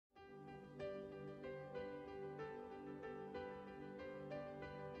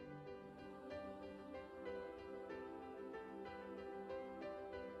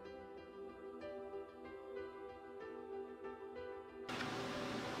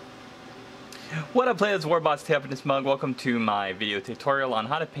What up, players? WarbossTae up in this mug. Welcome to my video tutorial on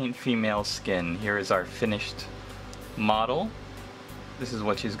how to paint female skin. Here is our finished model. This is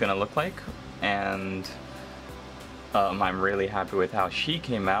what she's gonna look like, and I'm really happy with how she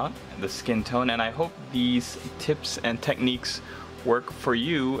came out, the skin tone, and I hope these tips and techniques work for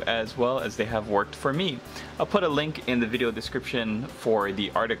you as well as they have worked for me. I'll put a link in the video description for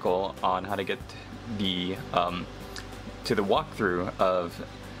the article on how to get the to the walkthrough of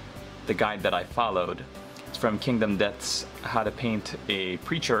the guide that I followed. It's from Kingdom Death's How to Paint a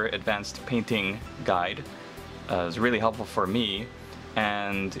Preacher Advanced Painting Guide. It was really helpful for me,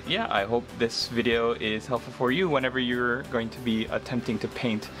 and yeah, I hope this video is helpful for you whenever you're going to be attempting to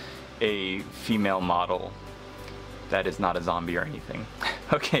paint a female model that is not a zombie or anything.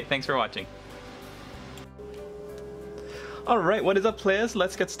 Okay, thanks for watching. Alright, what is up, players?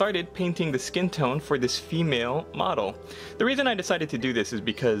 Let's get started painting the skin tone for this female model. The reason I decided to do this is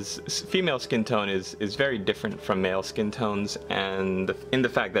because female skin tone is very different from male skin tones, and in the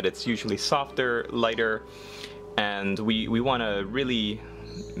fact that it's usually softer, lighter, and we want to really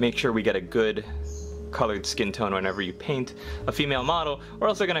make sure we get a good colored skin tone whenever you paint a female model, or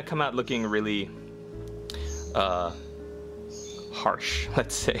else they're going to come out looking really harsh,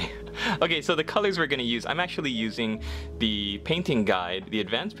 let's say. Okay, so the colors we're going to use, I'm actually using the painting guide, the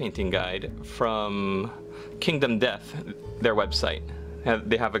advanced painting guide from Kingdom Death, their website.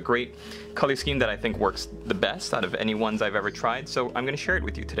 They have a great color scheme that I think works the best out of any ones I've ever tried, so I'm going to share it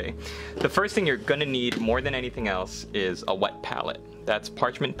with you today. The first thing you're going to need more than anything else is a wet palette. That's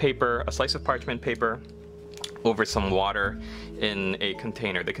parchment paper, a slice of parchment paper over some water in a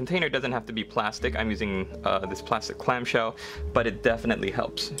container. The container doesn't have to be plastic. I'm using this plastic clamshell, but it definitely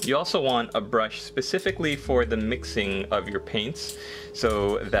helps. You also want a brush specifically for the mixing of your paints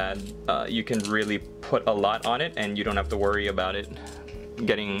so that you can really put a lot on it and you don't have to worry about it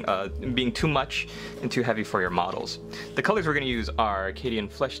getting being too much and too heavy for your models. The colors we're going to use are Acadian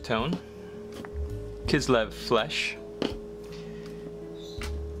Flesh Tone, Kislev Flesh,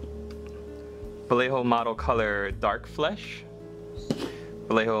 Vallejo Model Color Dark Flesh,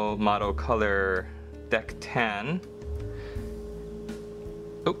 Vallejo Model Color Deck Tan,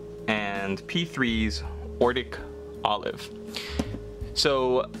 and P3's Ordic Olive.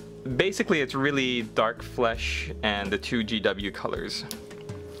 So basically it's really Dark Flesh and the two GW colors.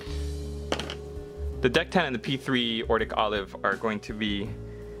 The Deck Tan and the P3 Ordic Olive are going to be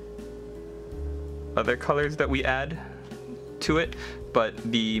other colors that we add to it, but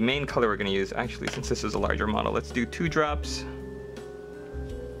the main color we're going to use, actually, since this is a larger model, let's do 2 drops,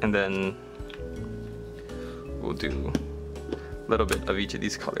 and then we'll do a little bit of each of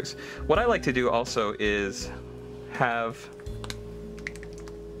these colors. What I like to do also is have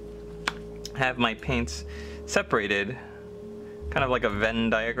my paints separated, kind of like a Venn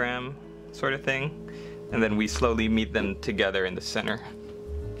diagram sort of thing, and then we slowly meet them together in the center.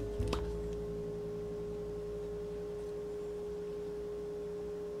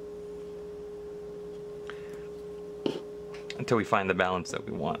 Until we find the balance that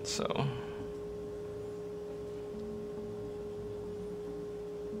we want, so.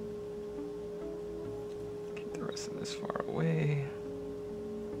 Keep the rest of this far away.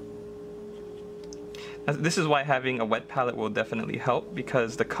 This is why having a wet palette will definitely help,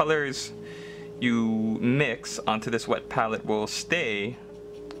 because the colors you mix onto this wet palette will stay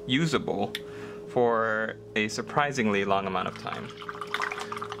usable for a surprisingly long amount of time.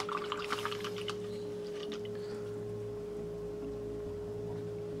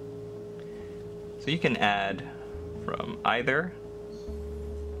 So you can add from either,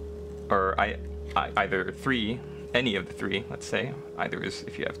 or either 3, any of the 3, let's say. Either is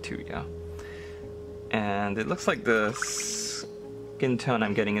if you have 2, yeah. And it looks like the skin tone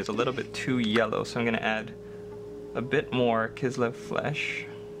I'm getting is a little bit too yellow, so I'm going to add a bit more Kislev Flesh.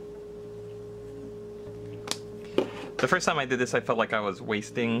 The first time I did this I felt like I was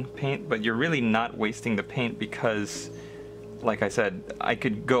wasting paint, but you're really not wasting the paint because, like I said, I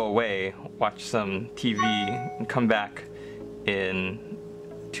could go away, watch some TV, and come back in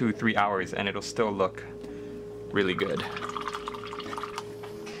 2-3 hours and it'll still look really good.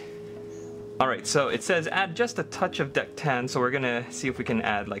 Alright, so it says add just a touch of Deck Tan, so we're gonna see if we can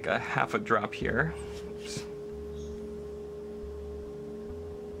add like a half a drop here. Oops.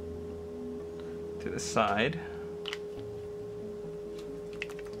 To the side.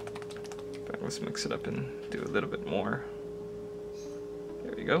 But let's mix it up and do a little bit more.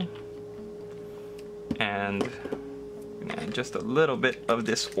 There we go. And I'm gonna add just a little bit of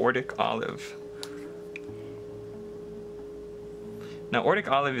this Ordic Olive. Now, Ordic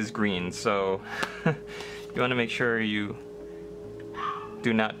Olive is green, so you want to make sure you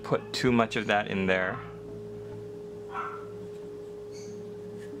do not put too much of that in there.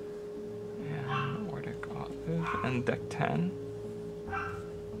 And Nordic Olive and deck 10.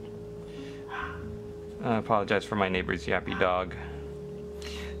 I apologize for my neighbor's yappy dog.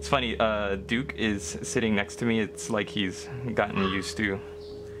 It's funny, Duke is sitting next to me. It's like he's gotten used to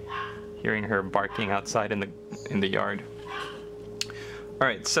hearing her barking outside in the yard.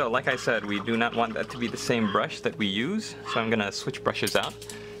 Alright, so like I said, we do not want that to be the same brush that we use, so I'm gonna switch brushes out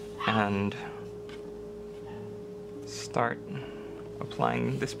and start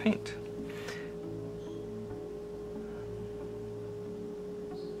applying this paint.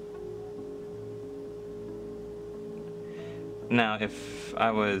 Now, if I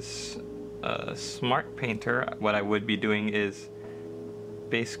was a smart painter, what I would be doing is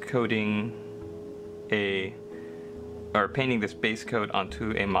base coating painting this base coat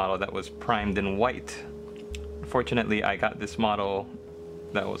onto a model that was primed in white. Unfortunately, I got this model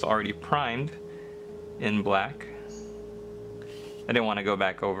that was already primed in black. I didn't want to go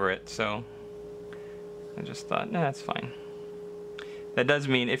back over it, so I just thought, nah, that's fine. That does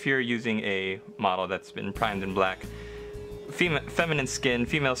mean if you're using a model that's been primed in black, female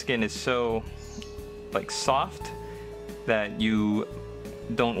skin is so like soft that you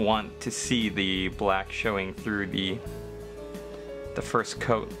don't want to see the black showing through the first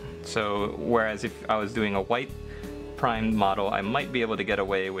coat. So whereas if I was doing a white primed model, I might be able to get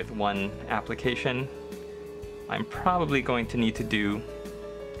away with one application. I'm probably going to need to do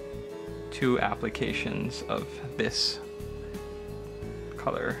 2 applications of this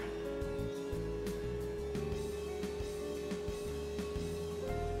color.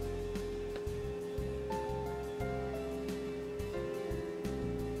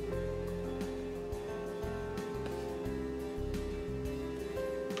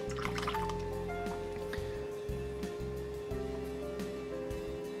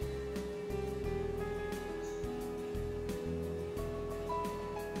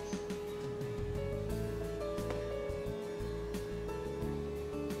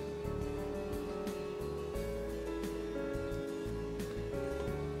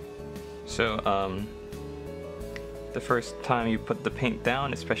 So the first time you put the paint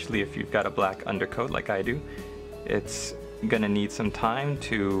down, especially if you've got a black undercoat like I do, it's gonna need some time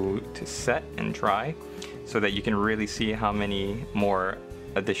to set and dry so that you can really see how many more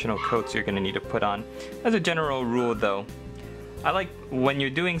additional coats you're gonna need to put on. As a general rule though, I like when you're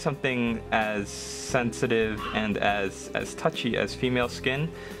doing something as sensitive and as touchy as female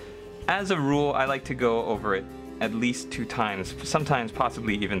skin, as a rule I like to go over it at least 2 times, sometimes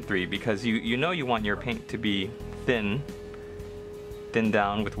possibly even 3, because you know you want your paint to be thinned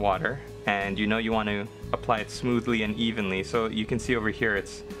down with water, and you know you want to apply it smoothly and evenly. So you can see over here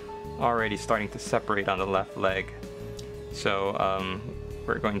it's already starting to separate on the left leg. So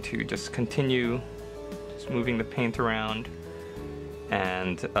we're going to just continue just moving the paint around,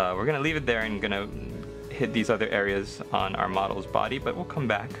 and we're gonna leave it there and gonna hit these other areas on our model's body, but we'll come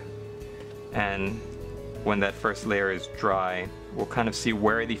back, and when that first layer is dry, we'll kind of see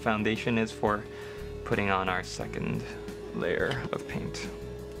where the foundation is for putting on our second layer of paint.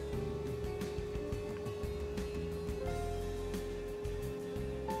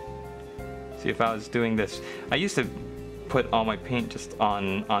 See, if I was doing this, I used to put all my paint just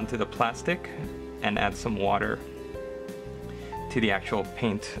onto the plastic and add some water to the actual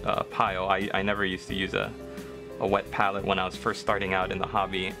paint pile. I never used to use a wet palette when I was first starting out in the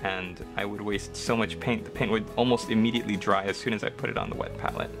hobby, and I would waste so much paint. The paint would almost immediately dry as soon as I put it on the wet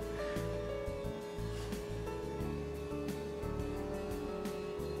palette.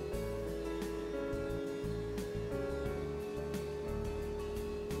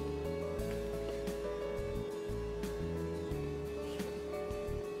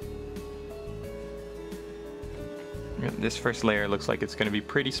 This first layer looks like it's going to be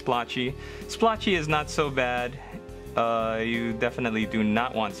pretty splotchy. Splotchy is not so bad. You definitely do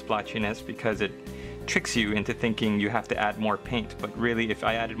not want splotchiness because it tricks you into thinking you have to add more paint, but really if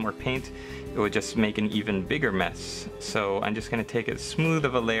I added more paint it would just make an even bigger mess. So I'm just going to take as smooth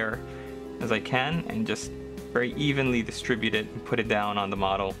of a layer as I can and just very evenly distribute it and put it down on the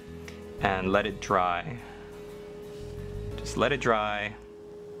model and let it dry. Just let it dry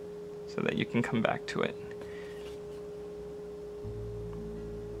so that you can come back to it.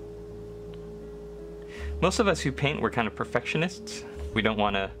 Most of us who paint, we're kind of perfectionists. We don't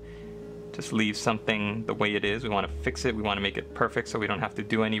want to just leave something the way it is. We want to fix it. We want to make it perfect so we don't have to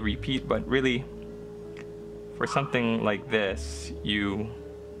do any repeat. But really, for something like this, you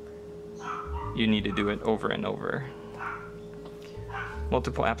need to do it over and over.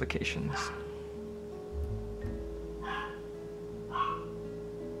 Multiple applications.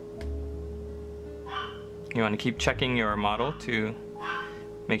 You want to keep checking your model to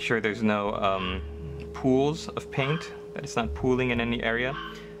make sure there's no pools of paint, that it's not pooling in any area.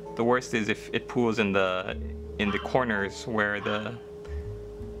 The worst is if it pools in the corners where the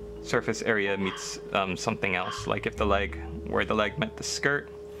surface area meets something else, like if where the leg met the skirt,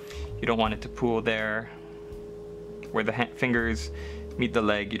 you don't want it to pool there. Where the fingers meet the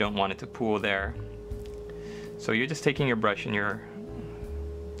leg, you don't want it to pool there. So you're just taking your brush and you're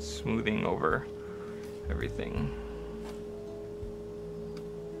smoothing over everything.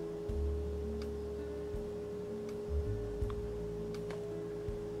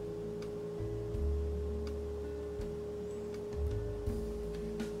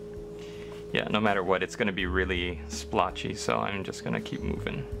 Yeah, no matter what, it's going to be really splotchy, so I'm just going to keep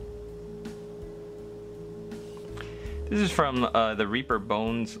moving. This is from the Reaper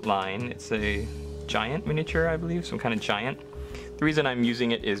Bones line. It's a giant miniature, I believe, some kind of giant. The reason I'm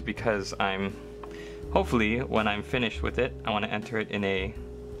using it is because hopefully, when I'm finished with it, I want to enter it in a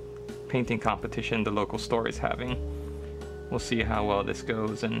painting competition the local store is having. We'll see how well this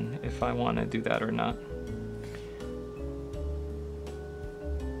goes and if I want to do that or not.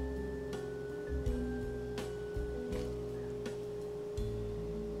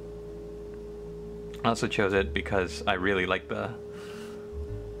 I also chose it because I really like the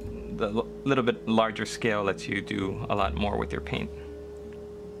little bit larger scale lets you do a lot more with your paint.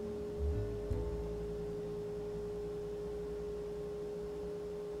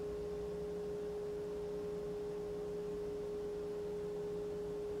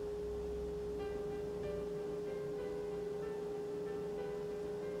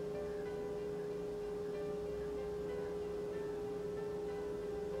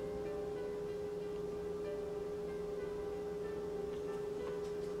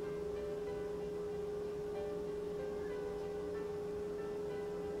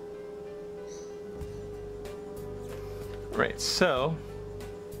 Right, so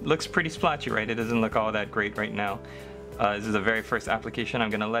looks pretty splotchy, right? It doesn't look all that great right now. This is the very first application.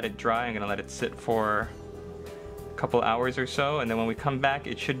 I'm gonna let it dry. I'm gonna let it sit for a couple hours or so, and then when we come back,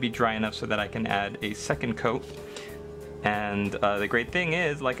 it should be dry enough so that I can add a second coat. And the great thing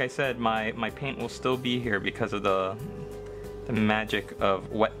is, like I said, my paint will still be here because of the magic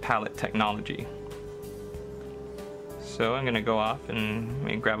of wet palette technology. So I'm gonna go off and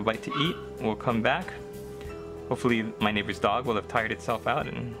maybe grab a bite to eat. We'll come back. Hopefully my neighbor's dog will have tired itself out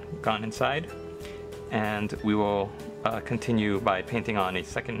and gone inside. And we will continue by painting on a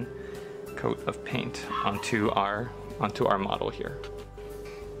second coat of paint onto our model here.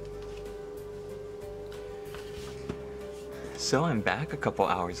 So I'm back a couple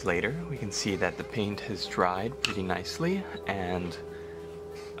hours later. We can see that the paint has dried pretty nicely, and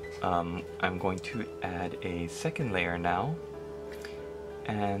I'm going to add a second layer now.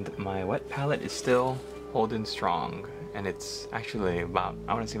 And my wet palette is still holding strong, and it's actually about,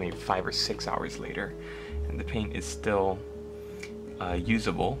 I want to say maybe 5 or 6 hours later, and the paint is still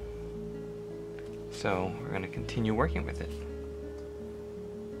usable. So we're going to continue working with it.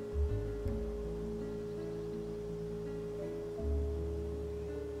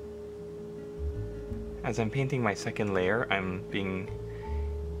 As I'm painting my second layer, I'm being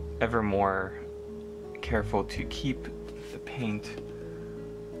ever more careful to keep the paint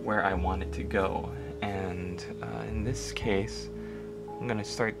where I want it to go. And in this case, I'm going to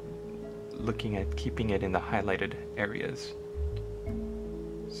start looking at keeping it in the highlighted areas.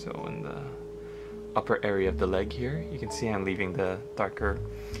 So in the upper area of the leg here, you can see I'm leaving the darker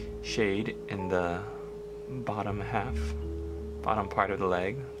shade in the bottom part of the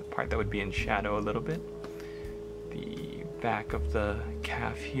leg, the part that would be in shadow a little bit. The back of the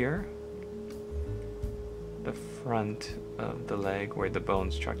calf here, the front of the leg where the bone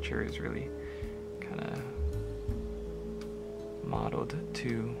structure is really kind of modeled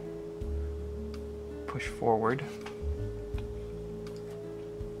to push forward.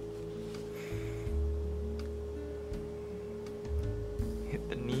 Hit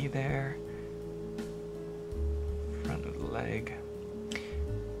the knee there, front of the leg.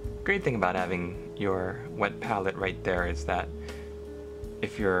 Great thing about having your wet palette right there is that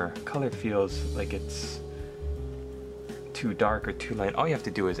if your color feels like it's too dark or too light, all you have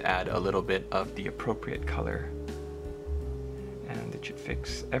to do is add a little bit of the appropriate color, and it should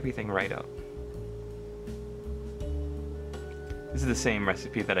fix everything right up. This is the same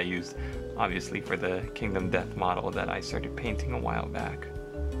recipe that I used, obviously, for the Kingdom Death model that I started painting a while back.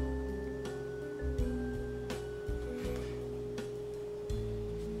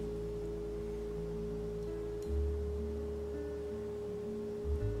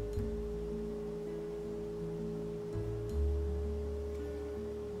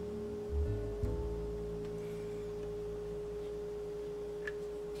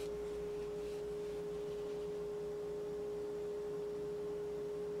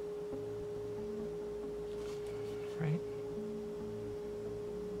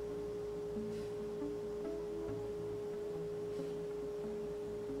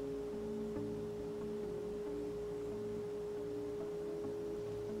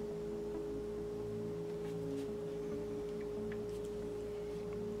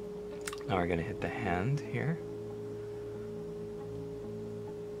 Now we're gonna hit the hand here.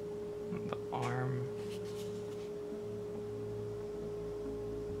 The arm.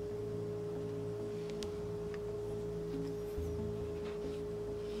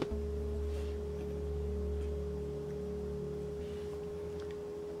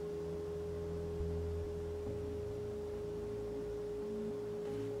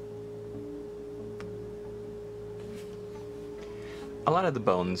 A lot of the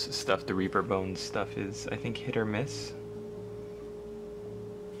bones stuff, the Reaper bones stuff, is, I think, hit or miss.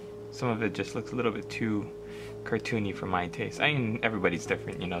 Some of it just looks a little bit too cartoony for my taste. I mean, everybody's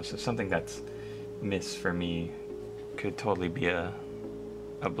different, you know, so something that's miss for me could totally be a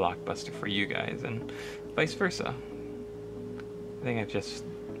blockbuster for you guys, and vice versa. I think I've just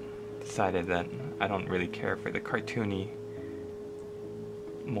decided that I don't really care for the cartoony,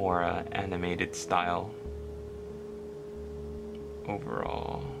 more animated style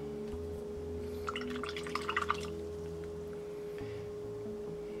overall.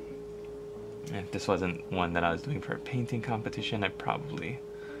 If this wasn't one that I was doing for a painting competition, I probably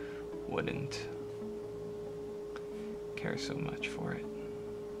wouldn't care so much for it.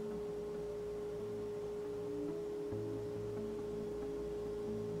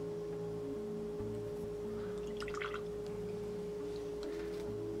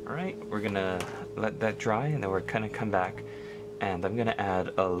 Alright, we're gonna let that dry, and then we're gonna come back, and I'm gonna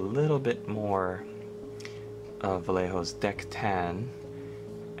add a little bit more of Vallejo's Deck Tan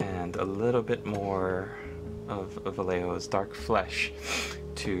and a little bit more of Vallejo's Dark Flesh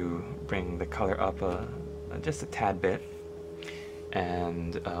to bring the color up just a tad bit,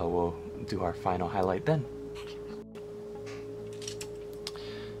 and we'll do our final highlight then.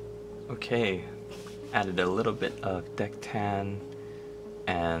 Okay, added a little bit of Deck Tan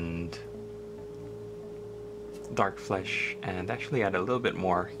and Dark Flesh, and actually add a little bit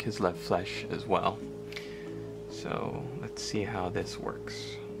more Kislev Flesh as well. So let's see how this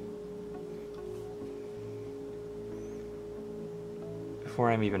works. Before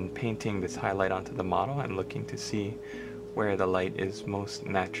I'm even painting this highlight onto the model, I'm looking to see where the light is most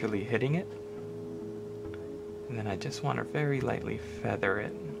naturally hitting it. And then I just want to very lightly feather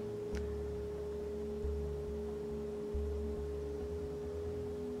it.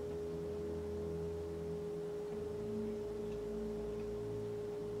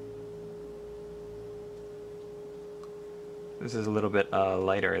 This is a little bit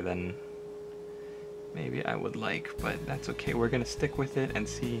lighter than maybe I would like, but that's okay. We're gonna stick with it and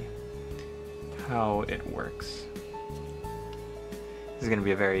see how it works. This is gonna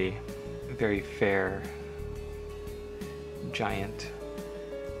be a very, very fair giant.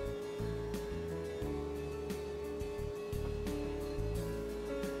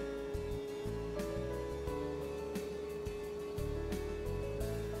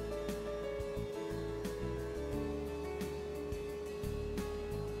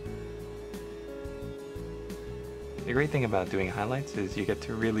 The great thing about doing highlights is you get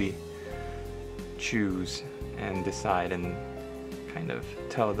to really choose and decide and kind of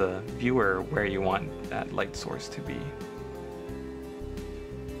tell the viewer where you want that light source to be.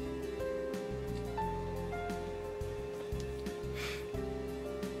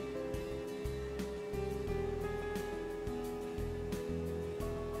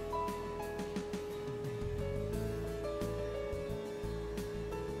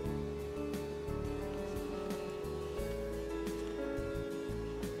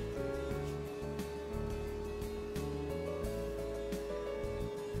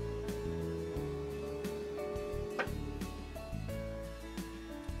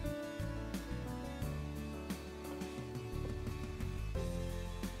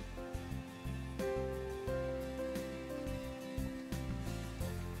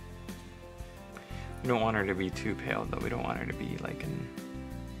 We don't want her to be too pale though. We don't want her to be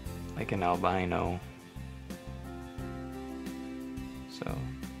like an albino. So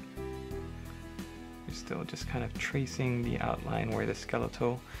we're still just kind of tracing the outline where the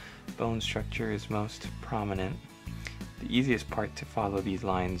skeletal bone structure is most prominent. The easiest part to follow these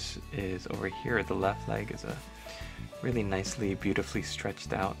lines is over here. The left leg is a really nicely, beautifully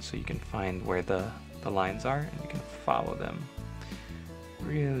stretched out, so you can find where the lines are and you can follow them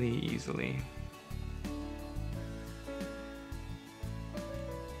really easily.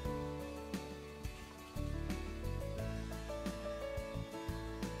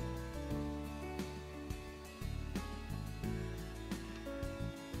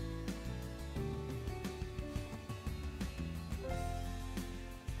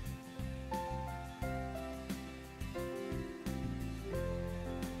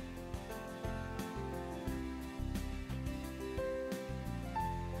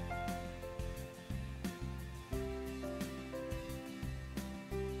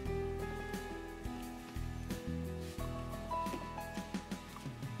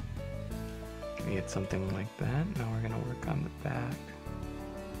 We get something like that. Now we're going to work on the back.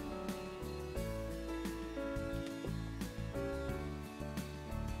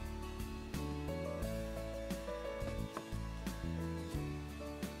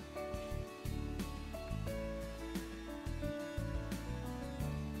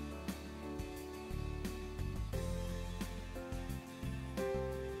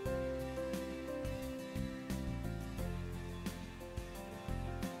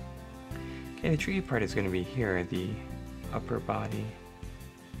 Okay, the tricky part is going to be here, the upper body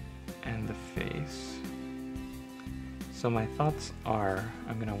and the face. So my thoughts are,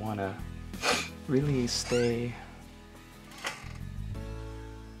 I'm going to want to really stay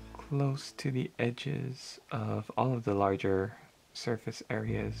close to the edges of all of the larger surface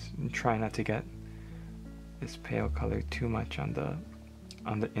areas and try not to get this pale color too much in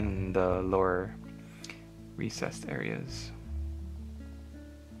the lower recessed areas.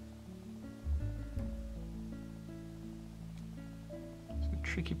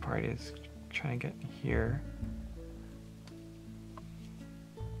 Tricky part is trying to get here.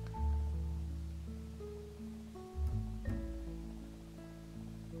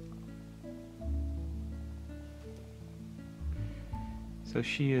 So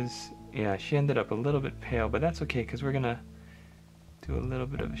she is, yeah, she ended up a little bit pale, but that's okay because we're gonna do a little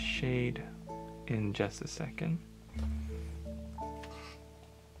bit of a shade in just a second.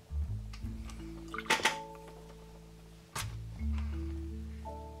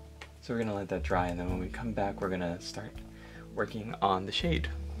 So we're gonna let that dry, and then when we come back, we're gonna start working on the shade.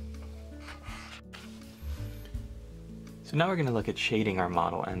 So now we're gonna look at shading our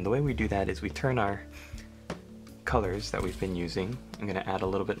model, and the way we do that is we turn our colors that we've been using. I'm gonna add a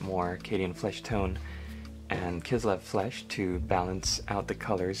little bit more Cadian Flesh Tone and Kislev Flesh to balance out the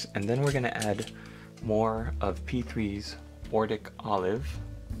colors, and then we're gonna add more of P3's Ordic Olive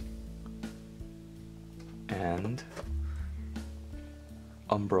and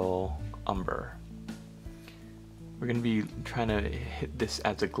Umbral Umber. We're going to be trying to hit this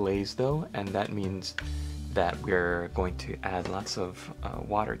as a glaze though, and that means that we're going to add lots of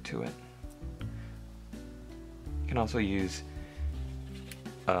water to it. You can also use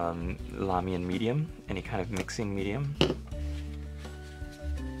Lamian medium, any kind of mixing medium. I'm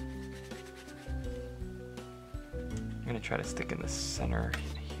going to try to stick in the center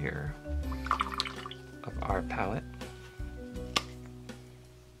here of our palette.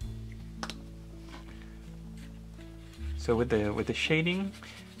 So with the shading,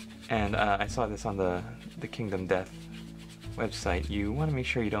 and I saw this on the Kingdom Death website, you want to make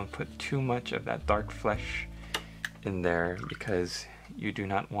sure you don't put too much of that dark flesh in there because you do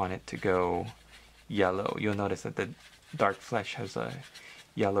not want it to go yellow. You'll notice that the dark flesh has a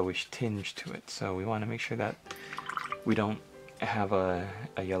yellowish tinge to it, so we want to make sure that we don't have a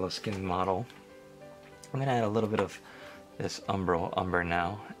yellow skinned model. I'm going to add a little bit of this Umbral Umber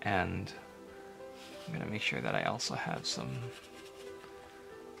now, and I'm going to make sure that I also have some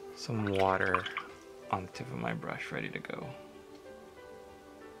water on the tip of my brush ready to go.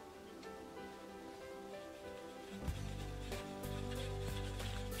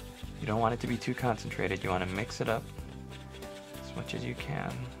 You don't want it to be too concentrated. You want to mix it up as much as you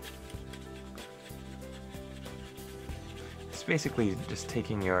can. It's basically just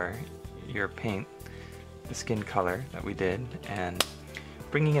taking your paint, the skin color that we did, and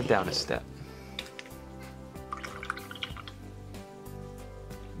bringing it down a step.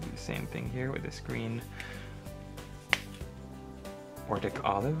 Same thing here with this green Ordic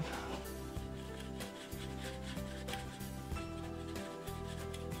Olive.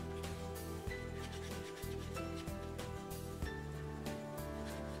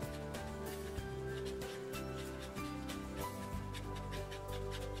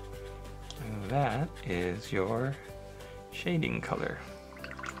 And that is your shading color.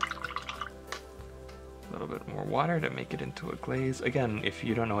 A little bit more water to make it into a glaze. Again, if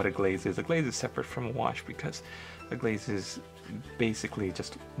you don't know what a glaze is separate from a wash because a glaze is basically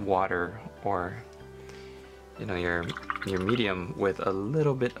just water or, you know, your medium with a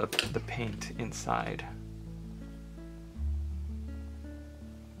little bit of the paint inside.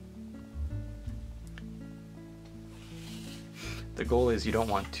 The goal is you don't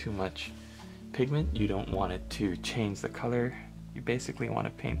want too much pigment, you don't want it to change the color, you basically want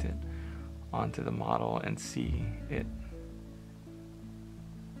to paint it onto the model and see it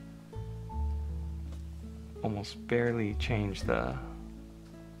almost barely change the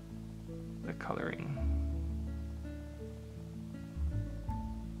coloring.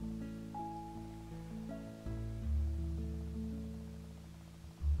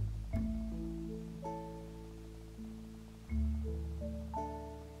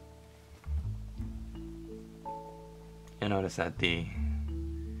 And notice that the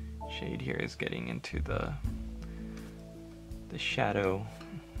shade here is getting into the shadow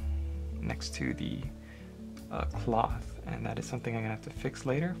next to the cloth, and that is something I'm gonna have to fix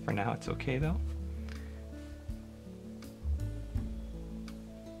later. For now, it's okay though.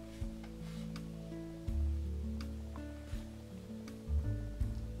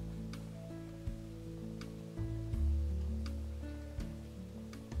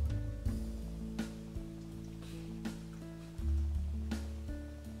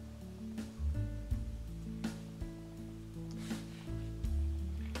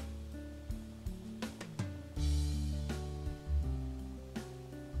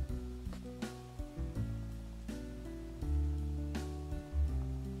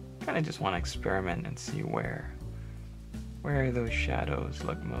 Kind of just want to experiment and see where those shadows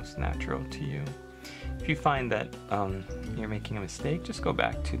look most natural to you. If you find that you're making a mistake, just go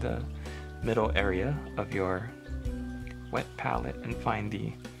back to the middle area of your wet palette and find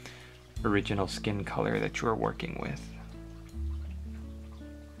the original skin color that you're working with.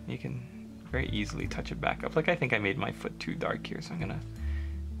 You can very easily touch it back up. Like, I think I made my foot too dark here, so I'm gonna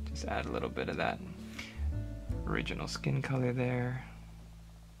just add a little bit of that original skin color there.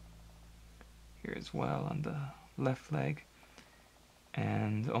 Here as well on the left leg,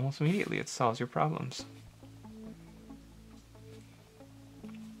 and almost immediately it solves your problems.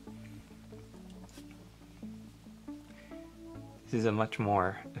 This is a much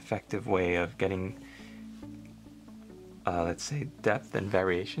more effective way of getting, let's say, depth and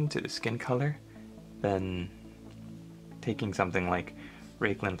variation to the skin color than taking something like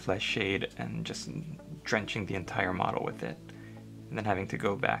Rayclan Flesh Shade and just drenching the entire model with it, and then having to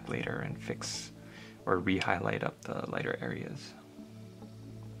go back later and fix or re-highlight up the lighter areas.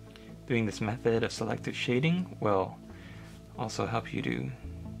 Doing this method of selective shading will also help you to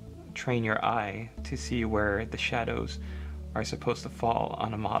train your eye to see where the shadows are supposed to fall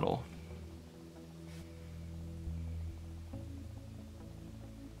on a model.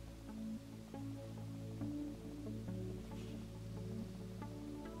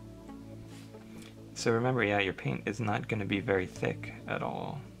 So remember, yeah, your paint is not going to be very thick at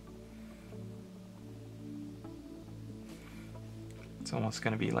all. It's almost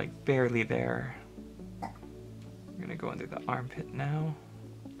going to be like barely there. I'm going to go under the armpit now.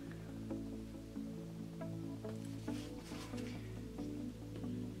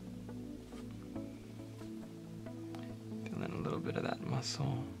 Fill in a little bit of that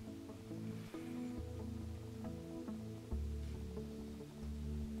muscle.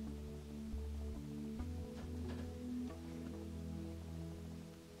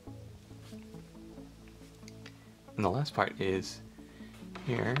 And the last part is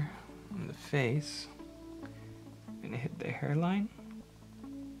here on the face. I'm gonna hit the hairline.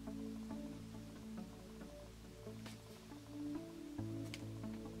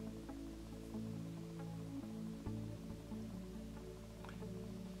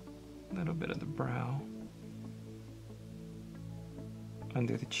 A little bit of the brow.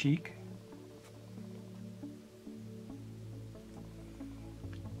 Under the cheek.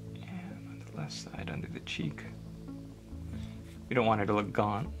 And on the left side under the cheek. You don't want her to look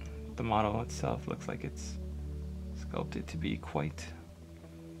gaunt. The model itself looks like it's sculpted to be quite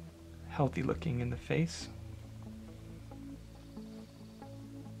healthy looking in the face.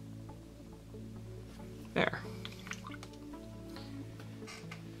 There.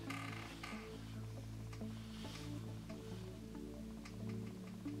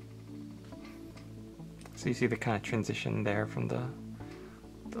 So you see the kind of transition there from the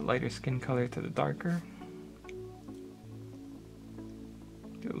lighter skin color to the darker.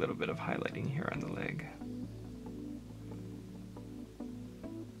 Do a little bit of highlighting here on the leg.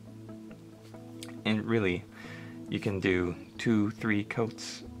 And really, you can do 2-3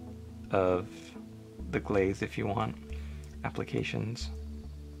 coats of the glaze if you want, applications.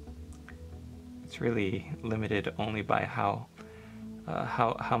 It's really limited only by how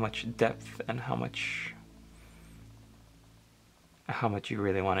much depth and how much you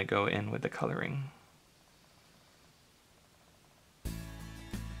really want to go in with the coloring.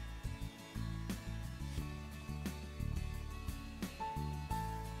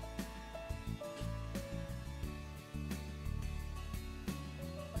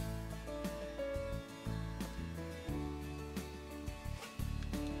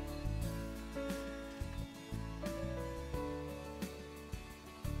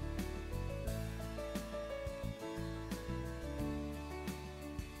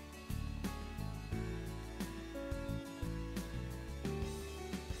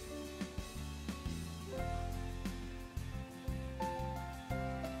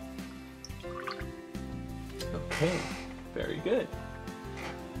 Okay, good.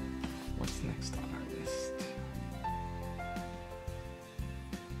 What's next on our list?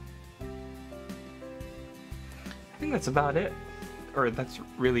 I think that's about it. Or that's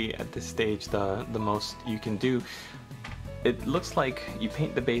really at this stage the most you can do. It looks like you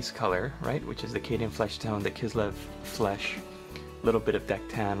paint the base color, right, which is the Cadian flesh tone, the Kislev flesh, a little bit of deck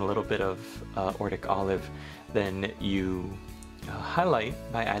tan, a little bit of Ordic olive. Then you highlight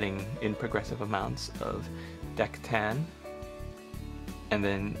by adding in progressive amounts of deck tan, and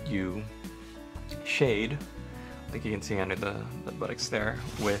then you shade, like you can see under the buttocks there,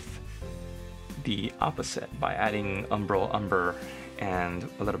 with the opposite by adding umbral umber and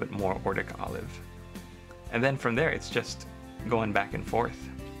a little bit more Ordic olive. And then from there it's just going back and forth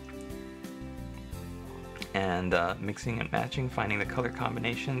and mixing and matching, finding the color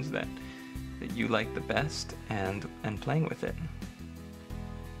combinations that you like the best and playing with it.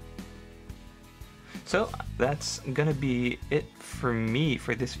 So that's gonna be it for me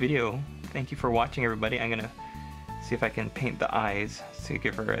for this video. Thank you for watching, everybody. I'm gonna see if I can paint the eyes to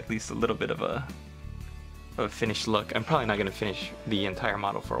give her at least a little bit of a finished look. I'm probably not gonna finish the entire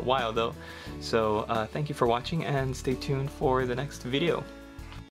model for a while though. So thank you for watching and stay tuned for the next video.